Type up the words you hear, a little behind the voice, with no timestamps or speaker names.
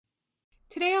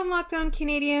Today on Locked On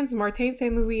Canadiens, Martin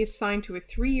St. Louis is signed to a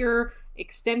 3-year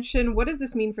extension. What does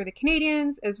this mean for the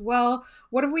Canadiens as well?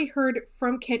 What have we heard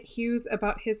from Kent Hughes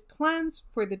about his plans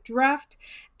for the draft?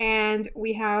 And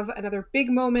we have another big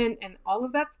moment, and all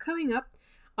of that's coming up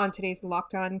on today's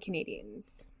Locked On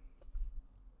Canadiens.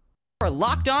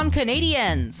 Locked On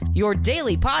Canadiens, your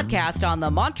daily podcast on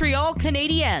the Montreal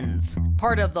Canadiens.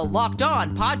 Part of the Locked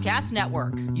On Podcast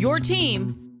Network, your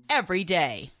team every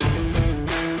day.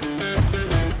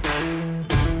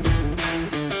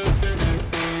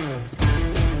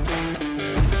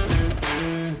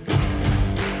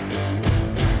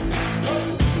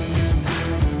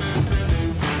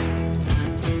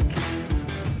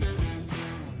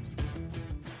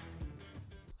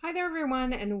 Hi there,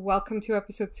 everyone, and welcome to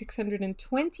episode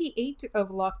 628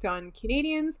 of Locked On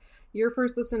Canadiens, your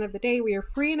first listen of the day. We are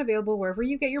free and available wherever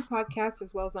you get your podcasts,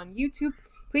 as well as on YouTube.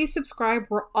 Please subscribe.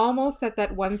 We're almost at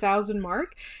that 1,000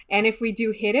 mark, and if we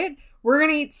do hit it, we're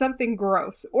going to eat something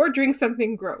gross or drink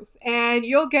something gross, and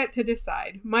you'll get to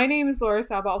decide. My name is Laura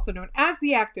Saba, also known as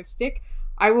The Active Stick.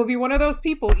 I will be one of those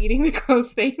people eating the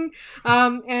gross thing.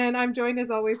 And I'm joined,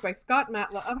 as always, by Scott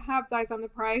Matla of Habs Eyes on the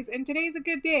Prize. And today's a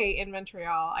good day in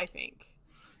Montreal, I think.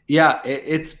 Yeah,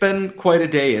 it's been quite a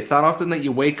day. It's not often that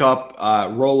you wake up,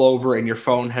 roll over, and your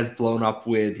phone has blown up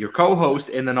with your co-host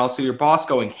and then also your boss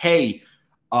going, hey,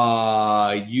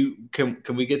 can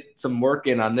we get some work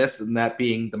in on this? And that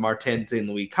being the Martin St.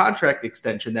 Louis contract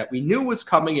extension that we knew was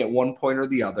coming at one point or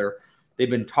the other. They've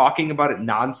been talking about it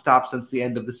nonstop since the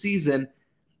end of the season.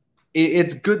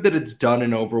 It's good that it's done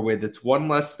and over with. It's one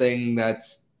less thing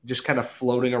that's just kind of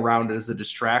floating around as a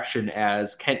distraction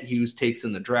as Kent Hughes takes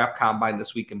in the draft combine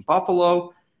this week in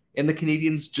Buffalo, and the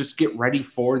Canadiens just get ready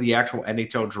for the actual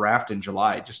NHL draft in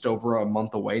July, just over a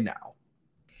month away now.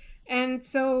 And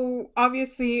so,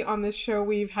 obviously, on this show,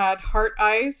 we've had heart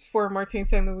eyes for Martin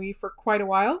St. Louis for quite a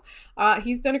while.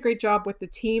 He's done a great job with the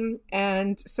team.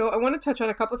 And so I want to touch on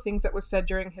a couple of things that was said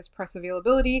during his press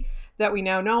availability that we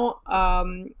now know.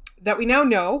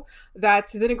 That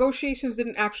the negotiations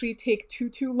didn't actually take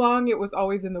too long. It was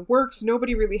always in the works.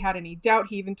 Nobody really had any doubt.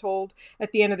 He even told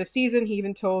at the end of the season,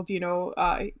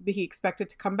 that he expected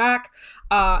to come back.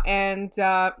 And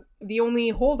the only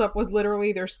holdup was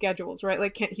literally their schedules, right?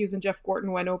 Like Kent Hughes and Jeff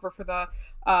Gorton went over for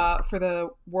the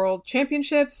World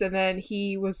Championships, and then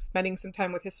he was spending some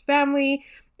time with his family.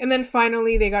 And then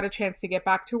finally, they got a chance to get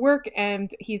back to work,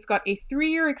 and he's got a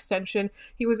 3-year extension.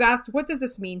 He was asked, what does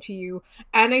this mean to you?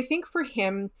 And I think for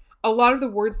him, a lot of the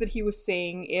words that he was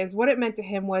saying is what it meant to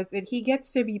him was that he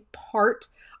gets to be part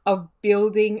of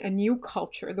building a new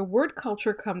culture. The word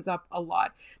culture comes up a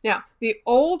lot. Now, the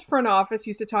old front office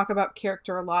used to talk about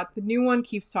character a lot. The new one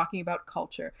keeps talking about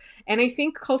culture. And I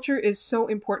think culture is so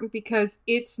important because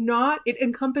it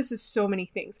encompasses so many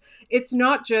things. It's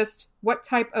not just what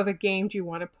type of a game do you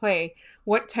want to play,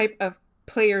 what type of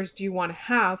players do you want to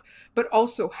have, but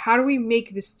also how do we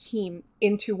make this team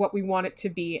into what we want it to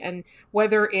be? And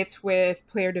whether it's with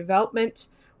player development,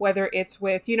 whether it's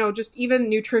with, just even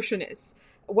nutritionists,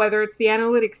 whether it's the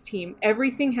analytics team,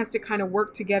 everything has to kind of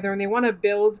work together, and they want to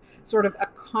build sort of a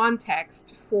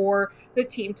context for the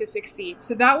team to succeed.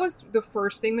 So that was the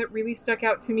first thing that really stuck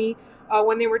out to me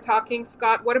when they were talking.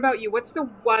 Scott, what about you? What's the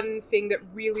one thing that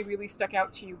really, really stuck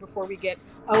out to you before we get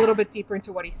a little bit deeper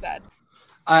into what he said?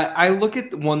 I look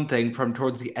at one thing from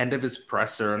towards the end of his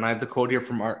presser, and I have the quote here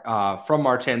from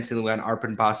Martin St. Louis on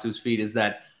Arpon Basu's feed, is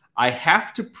that I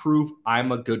have to prove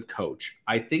I'm a good coach.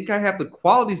 I think I have the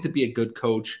qualities to be a good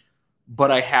coach,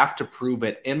 but I have to prove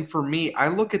it. And for me, I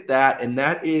look at that, and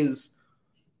that is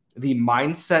the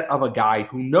mindset of a guy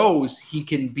who knows he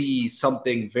can be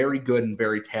something very good and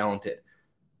very talented.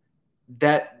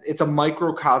 That it's a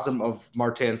microcosm of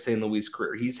Martin St. Louis'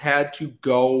 career. He's had to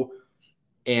go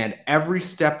and every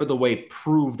step of the way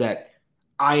prove that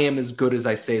I am as good as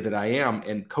I say that I am,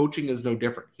 and coaching is no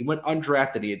different. He went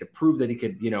undrafted. He had to prove that he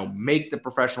could, make the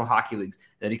professional hockey leagues,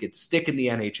 that he could stick in the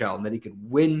NHL, and that he could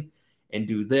win and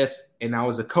do this. And now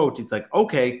as a coach, it's like,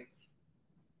 okay,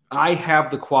 I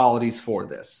have the qualities for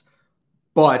this,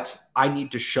 but I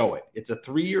need to show it. It's a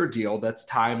 3-year deal. That's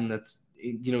time. That's,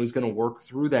 he's going to work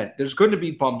through that. There's going to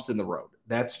be bumps in the road.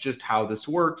 That's just how this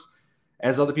works.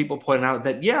 As other people pointed out,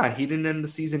 that, he didn't end the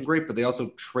season great, but they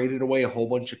also traded away a whole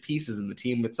bunch of pieces, and the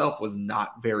team itself was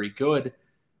not very good.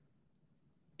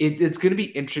 It's going to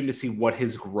be interesting to see what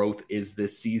his growth is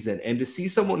this season, and to see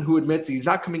someone who admits he's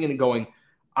not coming in and going,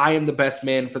 I am the best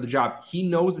man for the job. He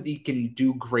knows that he can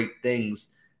do great things.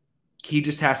 He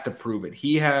just has to prove it.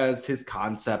 He has his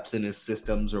concepts and his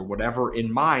systems or whatever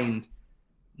in mind.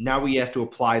 Now he has to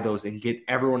apply those and get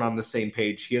everyone on the same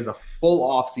page. He has a full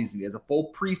offseason. He has a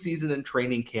full preseason and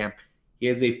training camp. He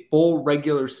has a full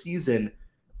regular season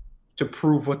to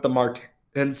prove what the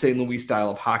Martin St. Louis style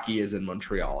of hockey is in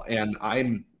Montreal. And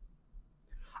I'm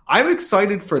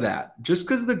excited for that, just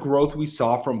because the growth we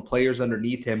saw from players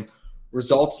underneath him,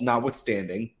 results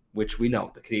notwithstanding, which we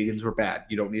know the Canadiens were bad.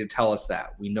 You don't need to tell us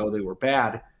that. We know they were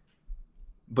bad.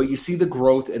 But you see the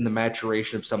growth and the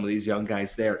maturation of some of these young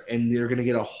guys there, and they're going to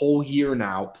get a whole year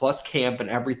now, plus camp and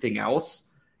everything else.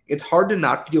 It's hard to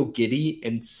not feel giddy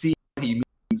and see what he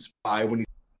means by when he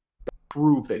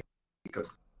proved that he could.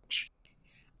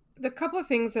 The couple of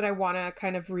things that I want to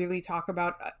kind of really talk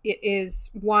about is,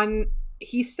 one,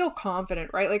 he's still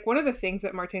confident, right? Like, one of the things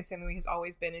that Martin St. Louis has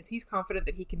always been is he's confident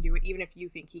that he can do it even if you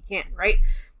think he can't, right?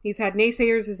 He's had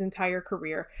naysayers his entire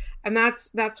career. And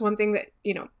that's one thing that,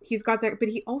 he's got that, but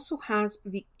he also has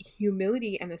the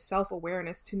humility and the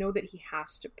self-awareness to know that he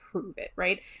has to prove it,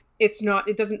 right? It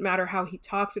doesn't matter how he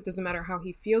talks. It doesn't matter how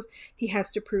he feels. He has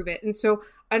to prove it. And so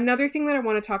another thing that I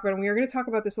want to talk about, and we are going to talk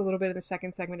about this a little bit in the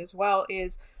second segment as well,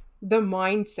 is the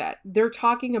mindset. They're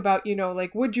talking about,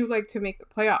 would you like to make the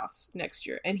playoffs next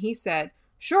year? And he said,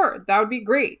 sure, that would be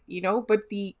great, but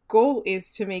the goal is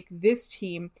to make this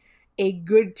team a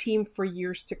good team for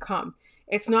years to come.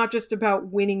 It's not just about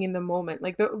winning in the moment.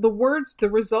 Like the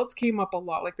results came up a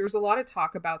lot. Like there's a lot of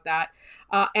talk about that.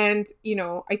 And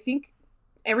I think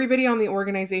everybody on the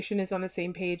organization is on the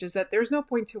same page, is that there's no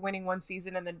point to winning one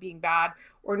season and then being bad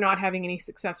or not having any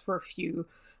success for a few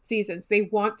seasons. They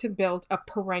want to build a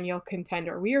perennial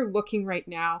contender. We are looking right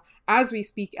now, as we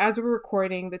speak, as we're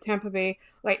recording, the Tampa Bay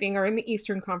Lightning are in the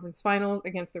Eastern Conference Finals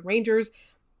against the Rangers.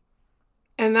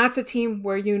 And that's a team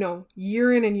where,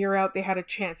 year in and year out, they had a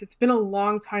chance. It's been a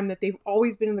long time that they've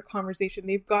always been in the conversation.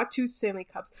 They've got 2 Stanley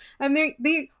Cups, and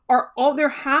they're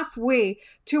halfway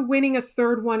to winning a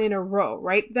third one in a row,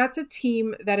 right? That's a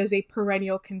team that is a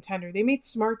perennial contender. They made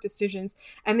smart decisions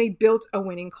and they built a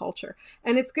winning culture.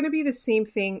 And it's going to be the same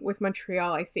thing with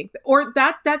Montreal, I think. Or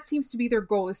that seems to be their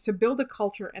goal, is to build a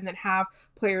culture and then have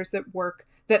players that work,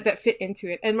 that fit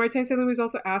into it. And Martin St. Louis was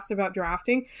also asked about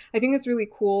drafting. I think it's really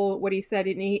cool what he said,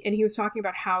 and he was talking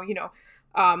about how,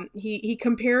 he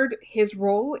compared his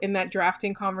role in that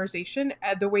drafting conversation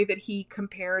the way that he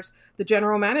compares the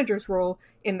general manager's role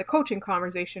in the coaching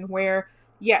conversation, where,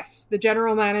 yes, the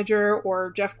general manager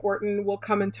or Jeff Gorton will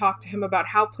come and talk to him about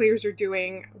how players are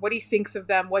doing, what he thinks of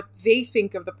them, what they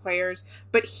think of the players,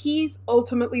 but he's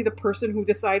ultimately the person who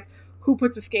decides who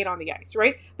puts a skate on the ice,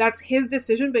 right? That's his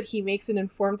decision, but he makes an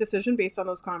informed decision based on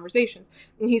those conversations.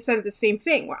 And he said the same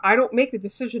thing, where I don't make the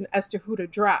decision as to who to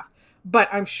draft, but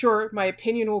I'm sure my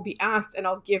opinion will be asked and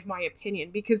I'll give my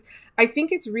opinion, because I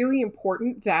think it's really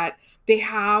important that they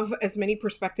have as many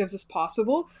perspectives as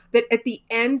possible, that at the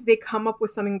end they come up with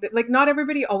something that, like, not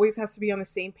everybody always has to be on the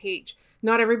same page.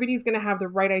 Not everybody's going to have the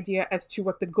right idea as to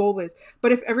what the goal is.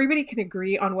 But if everybody can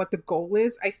agree on what the goal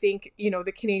is, I think, the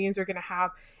Canadiens are going to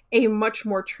have a much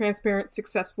more transparent,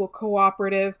 successful,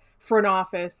 cooperative front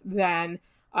office than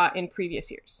in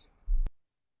previous years.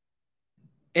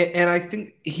 And I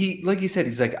think like he said,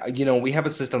 he's like, we have a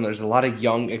system. There's a lot of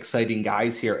young, exciting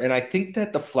guys here. And I think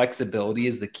that the flexibility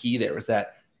is the key there, is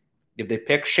that if they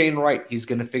pick Shane Wright, he's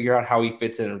going to figure out how he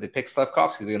fits in. If they pick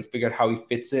Slafkovsky, they're going to figure out how he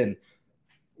fits in.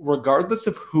 Regardless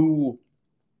of who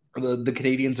the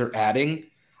Canadiens are adding,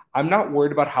 I'm not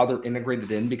worried about how they're integrated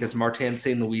in, because Martin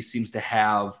St. Louis seems to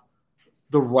have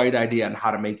the right idea on how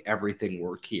to make everything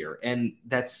work here. And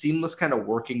that seamless kind of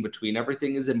working between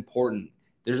everything is important.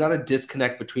 There's not a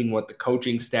disconnect between what the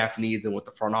coaching staff needs and what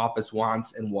the front office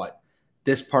wants and what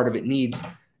this part of it needs.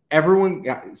 Everyone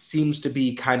seems to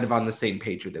be kind of on the same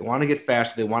page. They want to get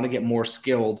faster. They want to get more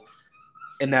skilled.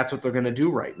 And that's what they're going to do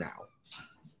right now.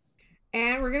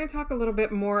 And we're going to talk a little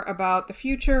bit more about the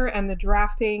future and the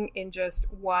drafting in just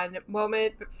one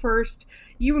moment. But first,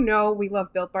 we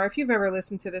love Built Bar. If you've ever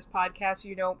listened to this podcast,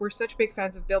 we're such big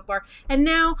fans of Built Bar. And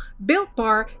now Built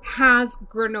Bar has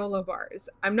granola bars.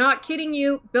 I'm not kidding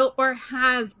you. Built Bar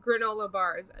has granola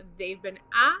bars. They've been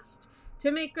asked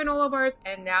to make granola bars,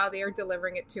 and now they are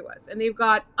delivering it to us. And they've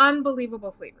got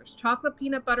unbelievable flavors: chocolate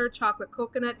peanut butter, chocolate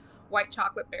coconut, white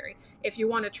chocolate berry. If you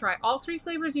want to try all 3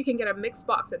 flavors, you can get a mixed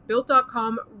box at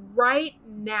Built.com right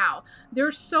now.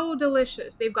 They're so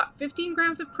delicious. They've got 15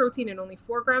 grams of protein and only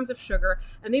 4 grams of sugar,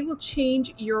 and they will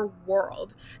change your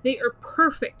world. They are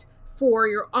perfect for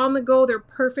your on the go. They're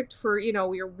perfect for,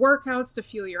 your workouts, to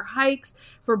fuel your hikes,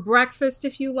 for breakfast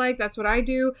if you like. That's what I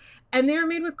do. And they're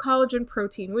made with collagen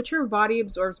protein, which your body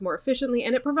absorbs more efficiently,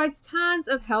 and it provides tons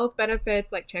of health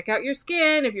benefits, like check out your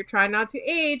skin. If you're trying not to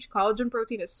age, collagen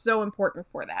protein is so important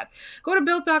for that. Go to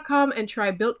Built.com and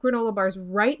try Built granola bars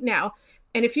right now.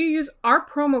 And if you use our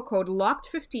promo code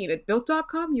LOCKED15 at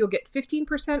Built.com, you'll get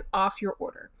 15% off your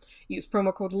order. Use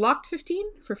promo code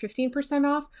LOCKED15 for 15%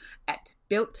 off at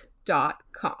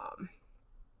Built.com.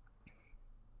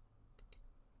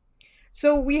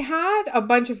 So we had a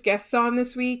bunch of guests on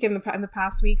this week and in the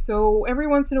past week. So every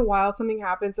once in a while something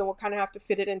happens and we'll kind of have to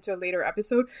fit it into a later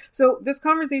episode. So this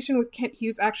conversation with Kent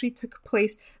Hughes actually took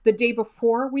place the day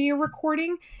before we are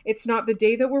recording. It's not the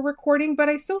day that we're recording, but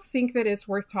I still think that it's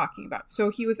worth talking about. So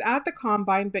he was at the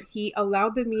Combine, but he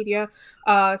allowed the media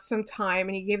some time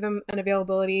and he gave them an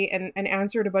availability and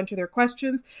answered a bunch of their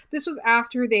questions. This was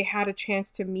after they had a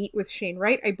chance to meet with Shane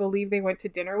Wright. I believe they went to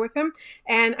dinner with him.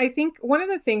 And I think one of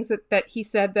the things that he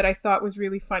said that I thought was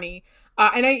really funny,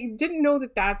 and I didn't know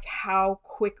that that's how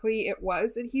quickly it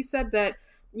was. And he said that,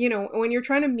 you know, when you're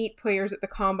trying to meet players at the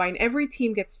Combine, every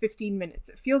team gets 15 minutes.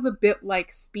 It feels a bit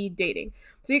like speed dating.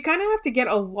 So you kind of have to get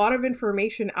a lot of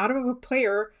information out of a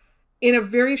player in a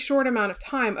very short amount of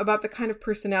time about the kind of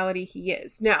personality he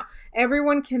is. Now,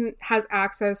 everyone has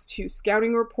access to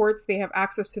scouting reports. They have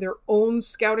access to their own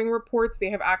scouting reports. They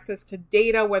have access to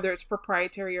data, whether it's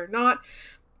proprietary or not.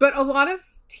 But a lot of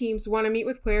teams want to meet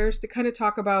with players to kind of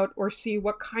talk about or see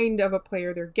what kind of a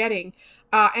player they're getting.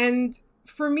 And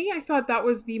for me, I thought that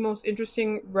was the most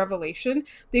interesting revelation.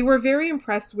 They were very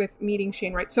impressed with meeting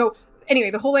Shane Wright. So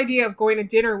anyway, the whole idea of going to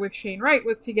dinner with Shane Wright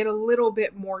was to get a little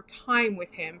bit more time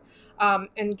with him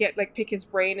and pick his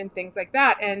brain and things like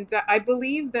that. And I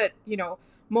believe that, you know,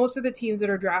 most of the teams that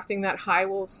are drafting that high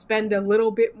will spend a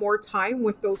little bit more time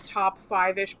with those top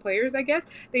 5-ish players, I guess.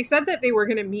 They said that they were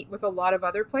going to meet with a lot of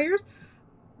other players.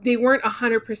 They weren't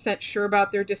 100% sure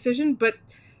about their decision, but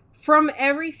from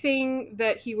everything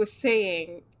that he was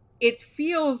saying, it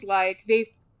feels like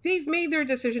they've made their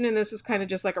decision, and this was kind of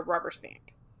just like a rubber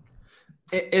stamp.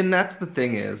 And that's the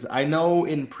thing is, I know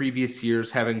in previous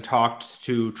years, having talked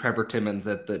to Trevor Timmons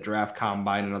at the Draft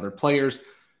Combine and other players,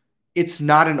 it's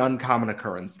not an uncommon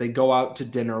occurrence. They go out to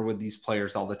dinner with these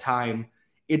players all the time.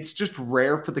 It's just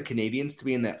rare for the Canadians to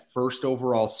be in that first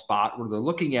overall spot where they're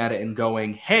looking at it and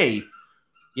going, hey,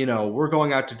 you know, we're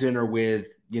going out to dinner with,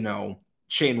 you know,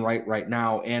 Shane Wright right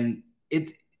now. And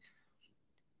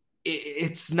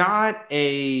it's not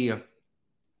a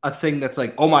thing that's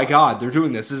like, oh my God, they're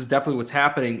doing this. This is definitely what's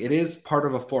happening. It is part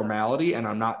of a formality and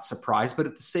I'm not surprised, but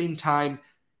at the same time,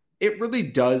 it really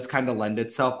does kind of lend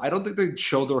itself. I don't think they'd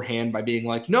show their hand by being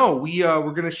like, no,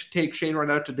 we're going to take Shane Wright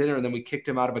out to dinner. And then we kicked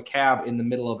him out of a cab in the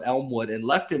middle of Elmwood and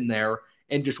left him there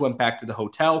and just went back to the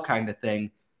hotel kind of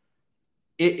thing.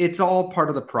 It's all part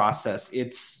of the process.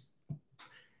 It's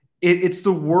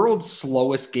the world's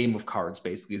slowest game of cards,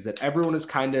 basically, is that everyone is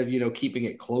kind of, you know, keeping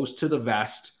it close to the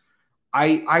vest.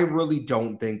 I really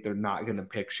don't think they're not going to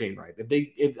pick Shane Wright.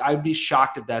 I'd be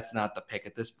shocked if that's not the pick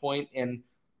at this point. And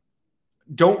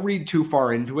don't read too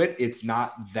far into it. It's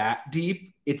not that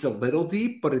deep. It's a little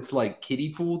deep, but it's like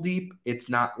kiddie pool deep. It's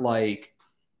not like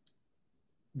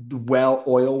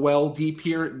oil well deep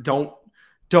here. Don't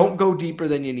go deeper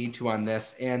than you need to on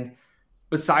this. And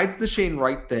besides the Shane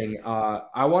Wright thing,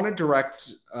 I want to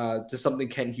direct to something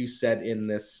Kent Hughes said in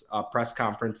this press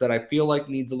conference that I feel like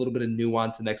needs a little bit of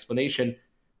nuance and explanation.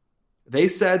 They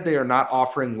said they are not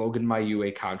offering Logan Mailloux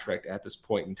a contract at this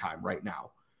point in time right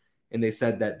now. And they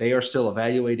said that they are still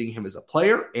evaluating him as a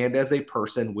player and as a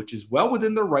person, which is well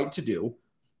within their right to do.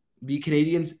 The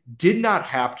Canadians did not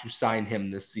have to sign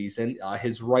him this season.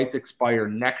 His rights expire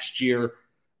next year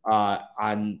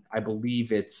on, I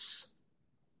believe it's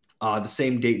the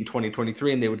same date in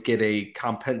 2023, and they would get a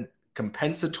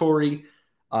compensatory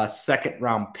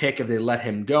second-round pick if they let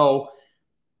him go.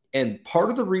 And part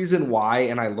of the reason why,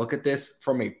 and I look at this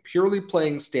from a purely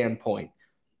playing standpoint,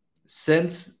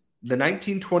 since the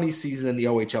 1920 season in the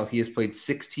OHL, he has played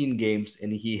 16 games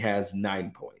and he has 9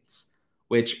 points,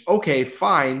 which, okay,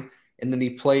 fine. And then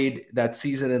he played that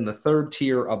season in the third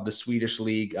tier of the Swedish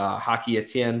league, Hockey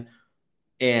Etienne,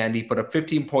 and he put up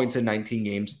 15 points in 19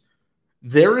 games.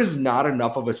 There is not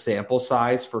enough of a sample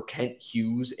size for Kent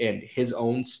Hughes and his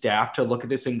own staff to look at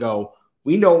this and go,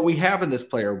 we know what we have in this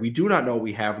player. We do not know what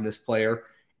we have in this player.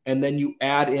 And then you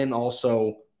add in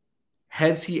also,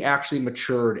 has he actually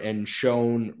matured and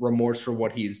shown remorse for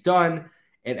what he's done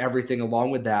and everything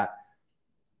along with that?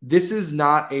 This is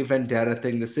not a vendetta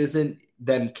thing. This isn't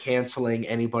them canceling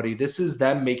anybody. This is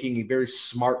them making a very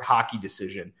smart hockey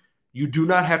decision. You do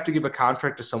not have to give a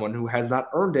contract to someone who has not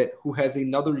earned it, who has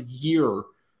another year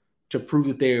to prove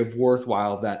that they are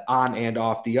worthwhile, that on and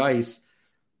off the ice.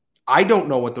 I don't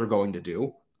know what they're going to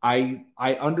do. I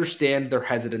understand their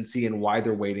hesitancy and why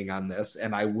they're waiting on this,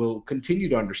 and I will continue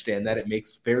to understand that. It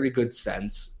makes very good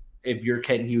sense. If you're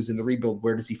Kent Hughes in the rebuild,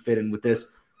 where does he fit in with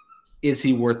this? is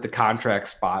he worth the contract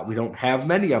spot? We don't have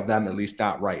many of them, at least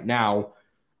not right now.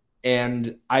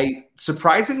 And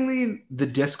surprisingly, the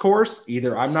discourse,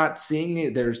 either I'm not seeing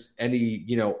it, there's any,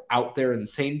 out there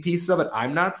insane piece of it,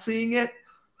 I'm not seeing it.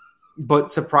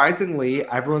 But surprisingly,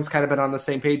 everyone's kind of been on the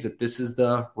same page that this is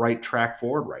the right track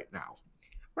forward right now.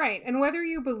 Right. And whether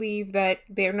you believe that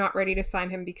they're not ready to sign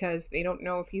him because they don't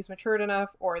know if he's matured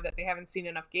enough or that they haven't seen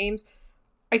enough games,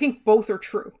 I think both are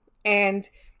true. And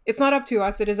it's not up to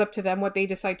us. It is up to them what they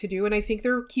decide to do. And I think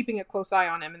they're keeping a close eye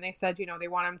on him. And they said, they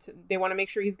want to make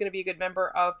sure he's going to be a good member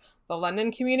of the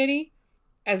London community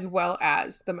as well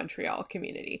as the Montreal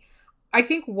community. I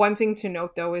think one thing to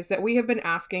note, though, is that we have been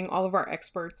asking all of our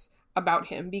experts about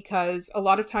him because a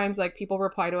lot of times, like, people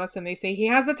reply to us and they say he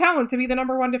has the talent to be the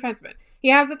number one defenseman. He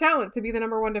has the talent to be the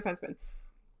number one defenseman.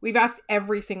 We've asked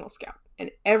every single scout,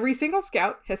 and every single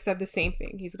scout has said the same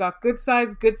thing. He's got good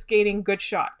size, good skating, good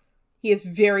shot. He has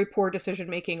very poor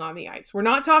decision-making on the ice. We're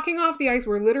not talking off the ice.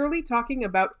 We're literally talking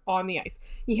about on the ice.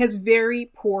 He has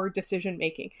very poor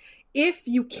decision-making. If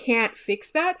you can't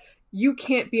fix that, you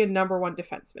can't be a number one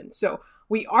defenseman. So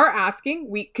we are asking,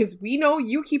 because we know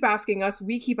you keep asking us,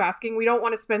 we keep asking. We don't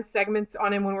want to spend segments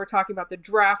on him when we're talking about the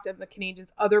draft and the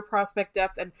Canadiens' other prospect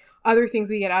depth and other things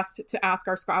we get asked to ask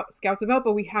our scouts about,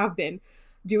 but we have been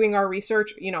doing our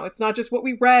research. It's not just what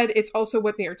we read, it's also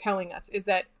what they are telling us, is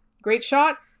that great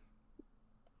shot,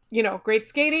 great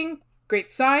skating,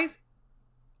 great size,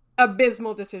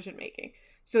 abysmal decision-making.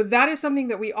 So that is something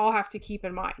that we all have to keep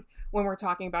in mind when we're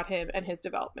talking about him and his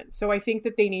development. So I think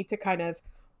that they need to kind of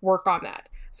work on that.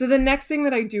 So the next thing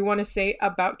that I do want to say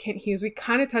about Kent Hughes, we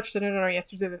kind of touched on it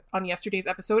on yesterday's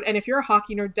episode. And if you're a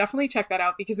hockey nerd, definitely check that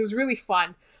out because it was really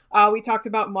fun. We talked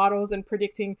about models and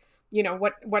predicting,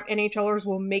 what NHLers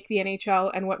will make the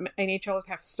NHL and what NHLers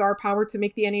have star power to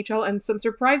make the NHL. And some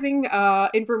surprising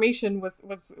information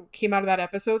came out of that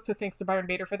episode. So thanks to Byron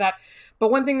Bader for that.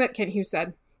 But one thing that Kent Hughes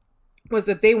said was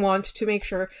that they want to make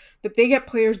sure that they get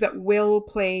players that will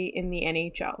play in the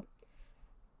NHL.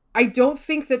 I don't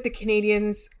think that the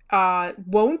Canadiens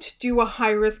won't do a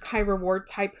high-risk, high-reward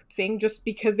type thing just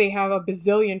because they have a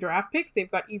bazillion draft picks.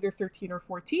 They've got either 13 or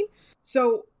 14.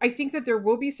 So I think that there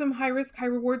will be some high-risk,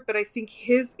 high-reward, but I think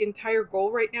his entire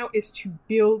goal right now is to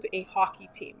build a hockey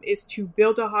team,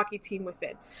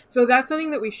 within. So that's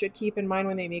something that we should keep in mind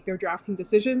when they make their drafting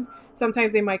decisions.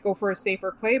 Sometimes they might go for a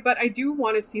safer play, but I do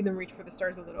want to see them reach for the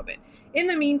stars a little bit. In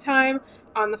the meantime,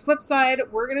 on the flip side,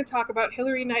 we're going to talk about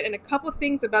Hilary Knight and a couple of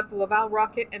things about the Laval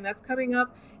Rocket, and that's coming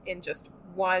up in just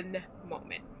one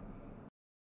moment.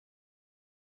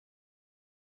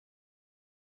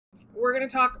 We're going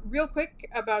to talk real quick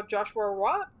about Joshua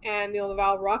Roy and the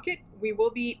Laval Rocket. We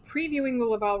will be previewing the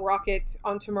Laval Rocket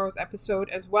on tomorrow's episode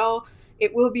as well.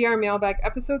 It will be our mailbag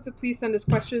episode, so please send us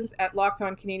questions at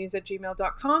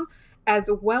lockedoncanadiens@gmail.com, as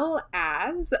well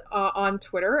as on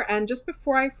Twitter. And just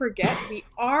before I forget, we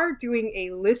are doing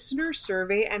a listener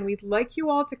survey, and we'd like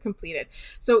you all to complete it.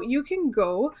 So you can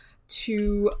go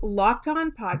to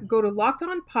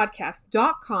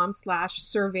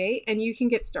lockedonpodcast.com/survey, and you can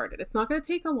get started. It's not going to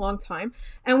take a long time,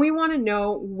 and we want to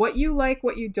know what you like,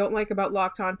 what you don't like about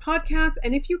Locked On Podcasts,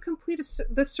 and if you complete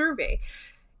the survey,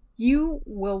 you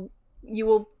will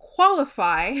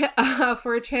qualify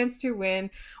for a chance to win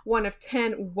one of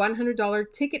 10 $100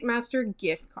 Ticketmaster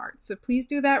gift cards. So please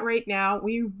do that right now.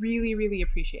 We really, really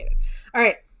appreciate it. All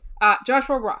right,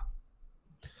 Joshua Roy.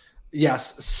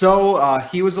 Yes, so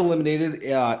he was eliminated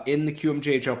in the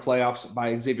QMJHL playoffs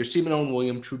by Xavier Simoneau and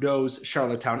William Trudeau's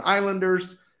Charlottetown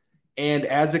Islanders. And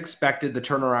as expected, the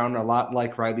turnaround, a lot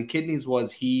like Riley Kidney's,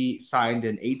 was he signed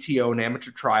an ATO, an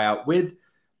amateur tryout, with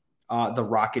the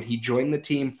Rocket. He joined the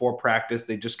team for practice.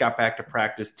 They just got back to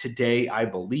practice today, I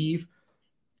believe.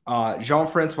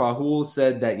 Jean-Francois Houle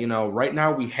said that, right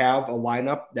now we have a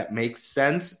lineup that makes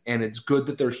sense, and it's good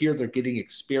that they're here. They're getting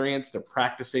experience. They're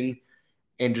practicing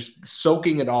and just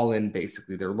soaking it all in,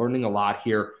 basically. They're learning a lot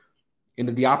here. And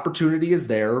if the opportunity is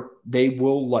there, they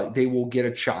will get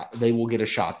a shot. They will get a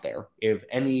shot there. If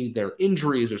their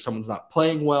injuries or someone's not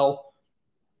playing well,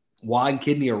 Waugh and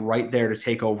Kidney are right there to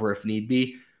take over if need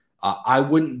be. I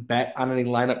wouldn't bet on any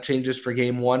lineup changes for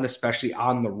game one, especially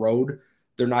on the road.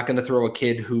 They're not going to throw a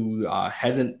kid who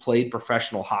hasn't played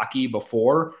professional hockey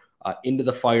before into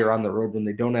the fire on the road when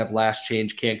they don't have last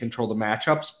change, can't control the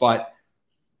matchups. But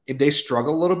if they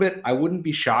struggle a little bit, I wouldn't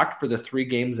be shocked for the 3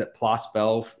 games at Place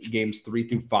Bell, games 3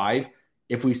 through 5,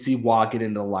 if we see Waugh get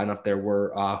into the lineup there where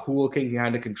Houle can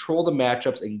kind of control the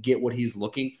matchups and get what he's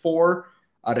looking for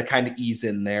to kind of ease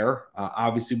in there.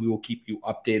 Obviously, we will keep you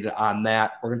updated on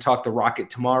that. We're going to talk the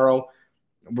Rocket tomorrow.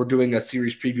 we're doing a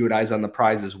series preview at Eyes on the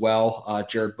Prize as well.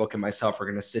 Jared Book and myself are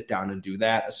going to sit down and do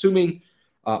that, assuming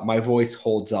my voice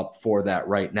holds up for that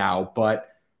right now. But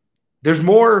there's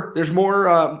more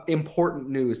important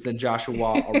news than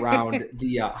Joshua around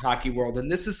the hockey world.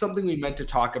 And this is something we meant to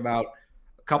talk about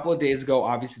a couple of days ago.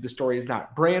 Obviously, the story is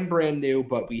not brand new,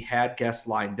 but we had guests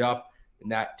lined up,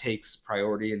 and that takes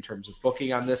priority in terms of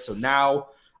booking on this. So now,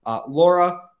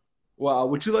 Laura,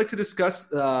 would you like to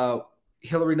discuss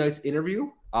Hilary Knight's interview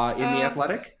in The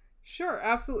Athletic? Sure,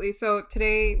 absolutely. So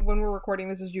today, when we're recording,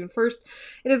 this is June 1st.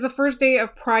 It is the first day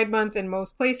of Pride Month in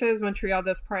most places. Montreal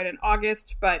does Pride in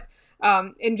August, but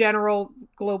in general,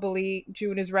 globally,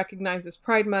 June is recognized as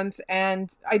Pride Month,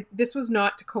 and this was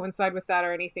not to coincide with that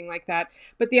or anything like that,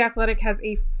 but The Athletic has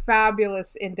a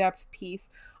fabulous in-depth piece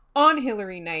on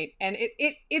Hilary Knight, and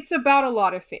it's about a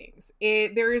lot of things.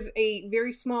 There is a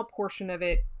very small portion of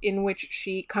it in which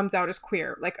she comes out as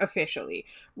queer, like officially,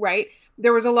 right?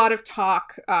 There was a lot of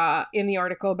talk in the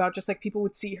article about just like people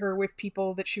would see her with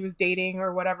people that she was dating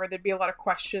or whatever. There'd be a lot of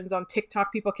questions on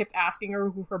TikTok. People kept asking her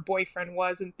who her boyfriend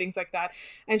was and things like that.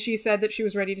 And she said that she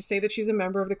was ready to say that she's a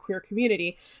member of the queer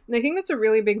community. And I think that's a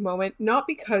really big moment, not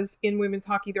because in women's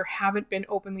hockey there haven't been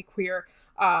openly queer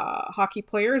hockey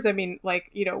players. I mean, like,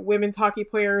 you know, women's hockey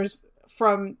players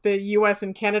from the US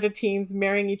and Canada teams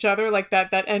marrying each other, like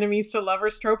that enemies to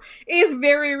lovers trope is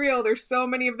very real. There's so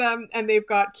many of them, and they've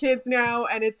got kids now,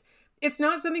 and it's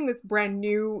not something that's brand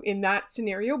new in that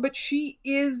scenario, but she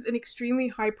is an extremely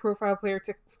high profile player,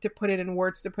 to put it in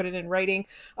words, to put it in writing.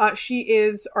 She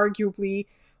is arguably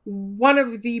one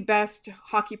of the best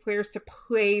hockey players to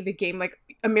play the game, like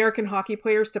American hockey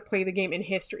players to play the game in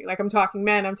history. Like, I'm talking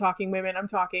men, I'm talking women, I'm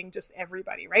talking just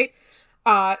everybody, right?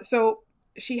 So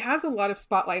she has a lot of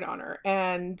spotlight on her,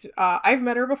 and I've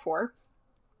met her before,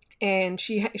 and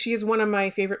she is one of my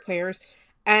favorite players.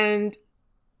 And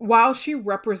while she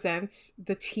represents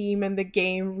the team and the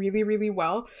game really, really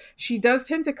well, she does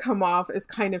tend to come off as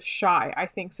kind of shy, I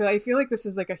think. So I feel like this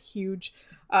is like a huge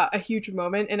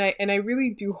moment, and I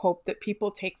really do hope that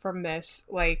people take from this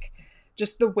like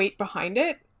just the weight behind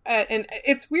it. And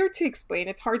it's weird to explain,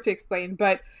 it's hard to explain,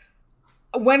 but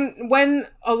when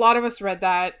a lot of us read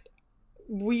that,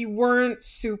 we weren't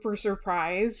super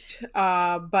surprised,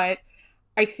 but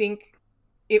I think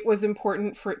it was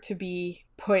important for it to be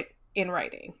put in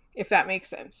writing, if that makes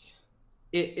sense.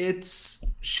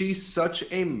 She's such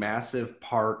a massive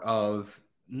part of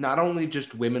not only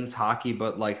just women's hockey,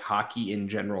 but like hockey in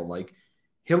general. Like,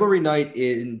 Hilary Knight,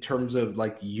 in terms of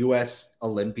like U.S.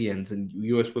 Olympians and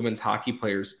U.S. women's hockey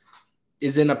players,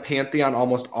 is in a pantheon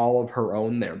almost all of her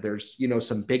own there. There's, you know,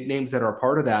 some big names that are a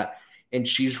part of that, and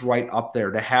she's right up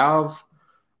there. To have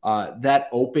that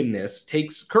openness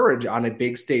takes courage on a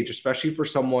big stage, especially for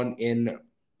someone in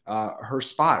her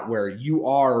spot where you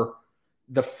are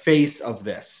the face of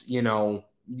this. You know,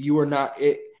 you are not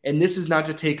it, and this is not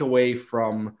to take away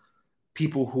from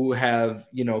people who have,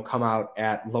 you know, come out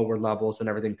at lower levels and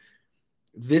everything.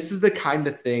 This is the kind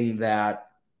of thing that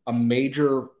a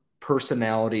major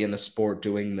personality in the sport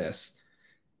doing this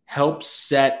helps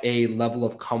set a level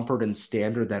of comfort and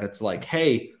standard that it's like,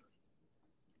 hey,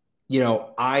 you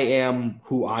know, I am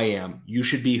who I am. You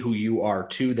should be who you are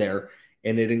too there.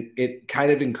 And it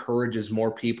kind of encourages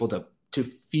more people to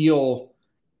feel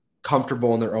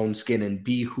comfortable in their own skin and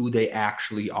be who they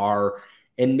actually are.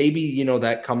 And maybe, you know,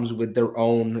 that comes with their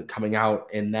own coming out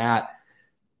and that.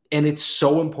 And it's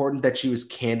so important that she was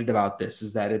candid about this,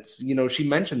 is that it's, you know, she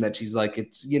mentioned that she's like,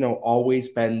 it's, you know, always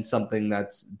been something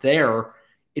that's there.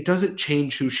 It doesn't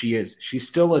change who she is. She's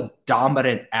still a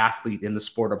dominant athlete in the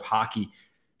sport of hockey.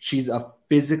 She's a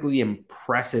physically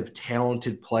impressive,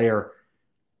 talented player.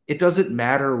 It doesn't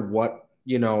matter what,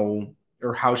 you know,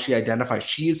 or how she identifies.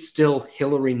 She is still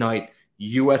Hilary Knight,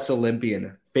 U.S.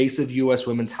 Olympian, face of U.S.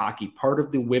 women's hockey, part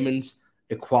of the women's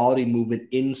equality movement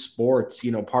in sports,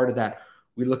 you know, part of that.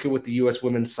 We look at what the U.S.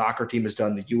 women's soccer team has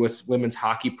done, the U.S. women's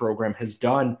hockey program has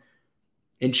done,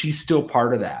 and she's still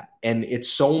part of that. And it's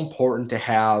so important to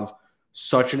have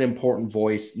such an important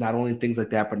voice, not only in things like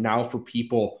that, but now for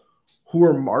people who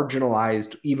are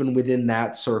marginalized, even within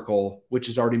that circle, which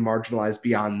is already marginalized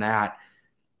beyond that.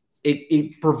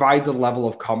 It provides a level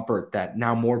of comfort that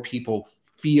now more people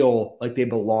feel like they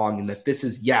belong, and that this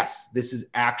is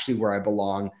actually where I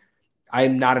belong. I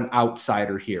am not an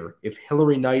outsider here. If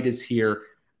Hilary Knight is here,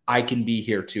 I can be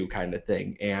here too, kind of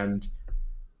thing. And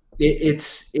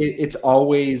it's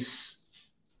always,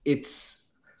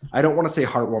 I don't want to say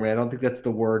heartwarming. I don't think that's the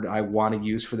word I want to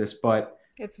use for this, but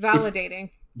it's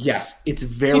validating. Yes, it's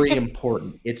very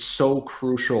important. It's so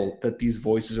crucial that these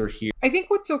voices are here. I think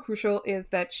what's so crucial is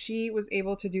that she was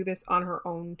able to do this on her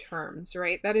own terms,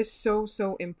 right? That is so,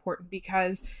 so important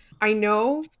because I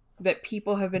know that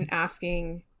people have been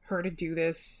asking her to do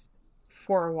this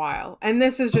for a while. And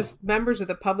this is just members of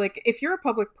the public. If you're a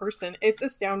public person, it's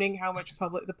astounding how much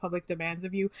the public demands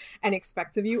of you and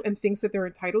expects of you and thinks that they're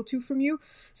entitled to from you.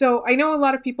 So I know a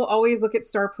lot of people always look at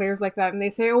star players like that and they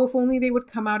say, oh, if only they would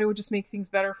come out, it would just make things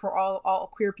better for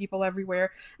all queer people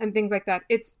everywhere and things like that.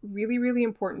 It's really, really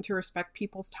important to respect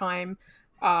people's time,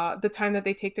 the time that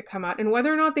they take to come out and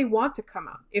whether or not they want to come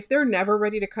out. If they're never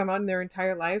ready to come out in their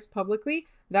entire lives publicly,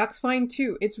 that's fine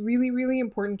too. It's really, really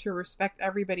important to respect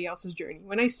everybody else's journey.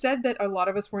 When I said that a lot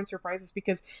of us weren't surprised, it's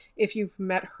because if you've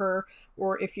met her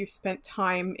or if you've spent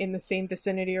time in the same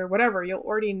vicinity or whatever, you'll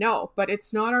already know. But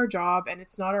it's not our job and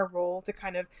it's not our role to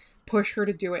kind of push her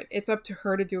to do it. It's up to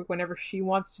her to do it whenever she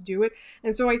wants to do it.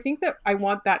 And so I think that I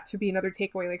want that to be another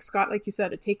takeaway. Like Scott, like you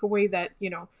said, a takeaway that, you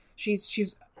know,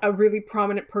 she's a really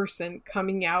prominent person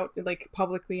coming out like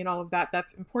publicly and all of that.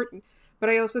 That's important. But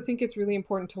I also think it's really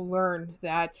important to learn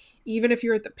that even if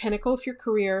you're at the pinnacle of your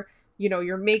career, you know,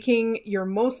 you're making your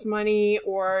most money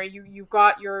or you've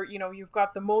got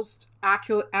the most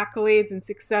accolades and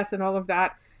success and all of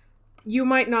that, you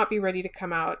might not be ready to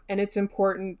come out. And it's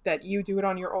important that you do it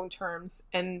on your own terms.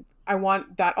 And I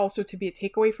want that also to be a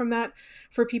takeaway from that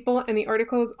for people. And the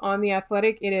articles on The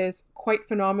Athletic, it is quite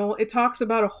phenomenal. It talks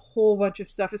about a whole bunch of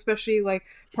stuff, especially like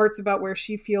parts about where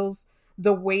she feels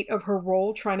the weight of her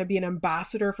role trying to be an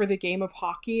ambassador for the game of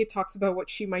hockey. It talks about what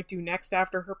she might do next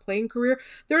after her playing career.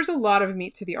 There's a lot of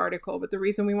meat to the article, but the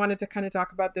reason we wanted to kind of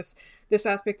talk about this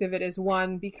aspect of it is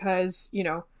one, because, you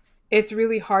know, it's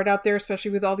really hard out there, especially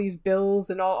with all these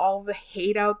bills and all the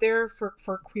hate out there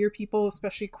for queer people,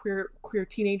 especially queer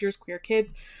teenagers, queer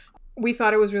kids. We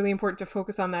thought it was really important to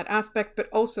focus on that aspect, but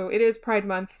also it is Pride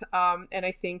Month. And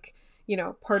I think, you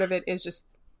know, part of it is just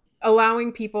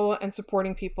allowing people and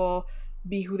supporting people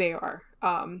be who they are.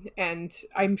 And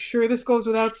I'm sure this goes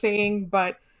without saying,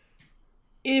 but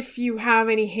if you have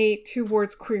any hate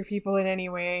towards queer people in any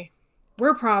way,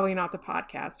 we're probably not the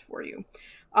podcast for you.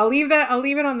 I'll leave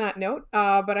it on that note,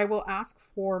 but I will ask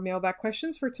for mailbag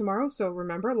questions for tomorrow. So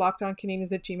remember,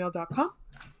 lockedoncanadians@gmail.com.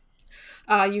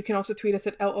 You can also tweet us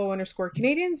at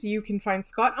LO_Canadians. You can find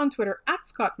Scott on Twitter at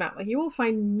Scott Matla. You will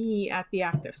find me at The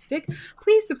Active Stick.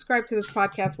 Please subscribe to this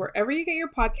podcast wherever you get your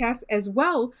podcasts, as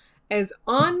well as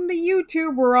on the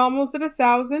YouTube. We're almost at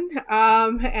 1,000,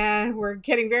 and we're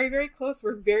getting very, very close.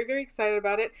 We're very, very excited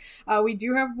about it. We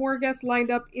do have more guests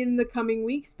lined up in the coming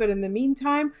weeks, but in the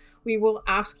meantime, we will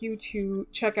ask you to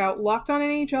check out Locked On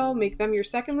NHL. Make them your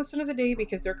second listen of the day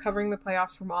because they're covering the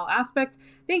playoffs from all aspects.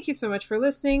 Thank you so much for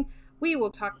listening. We will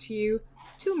talk to you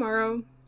tomorrow.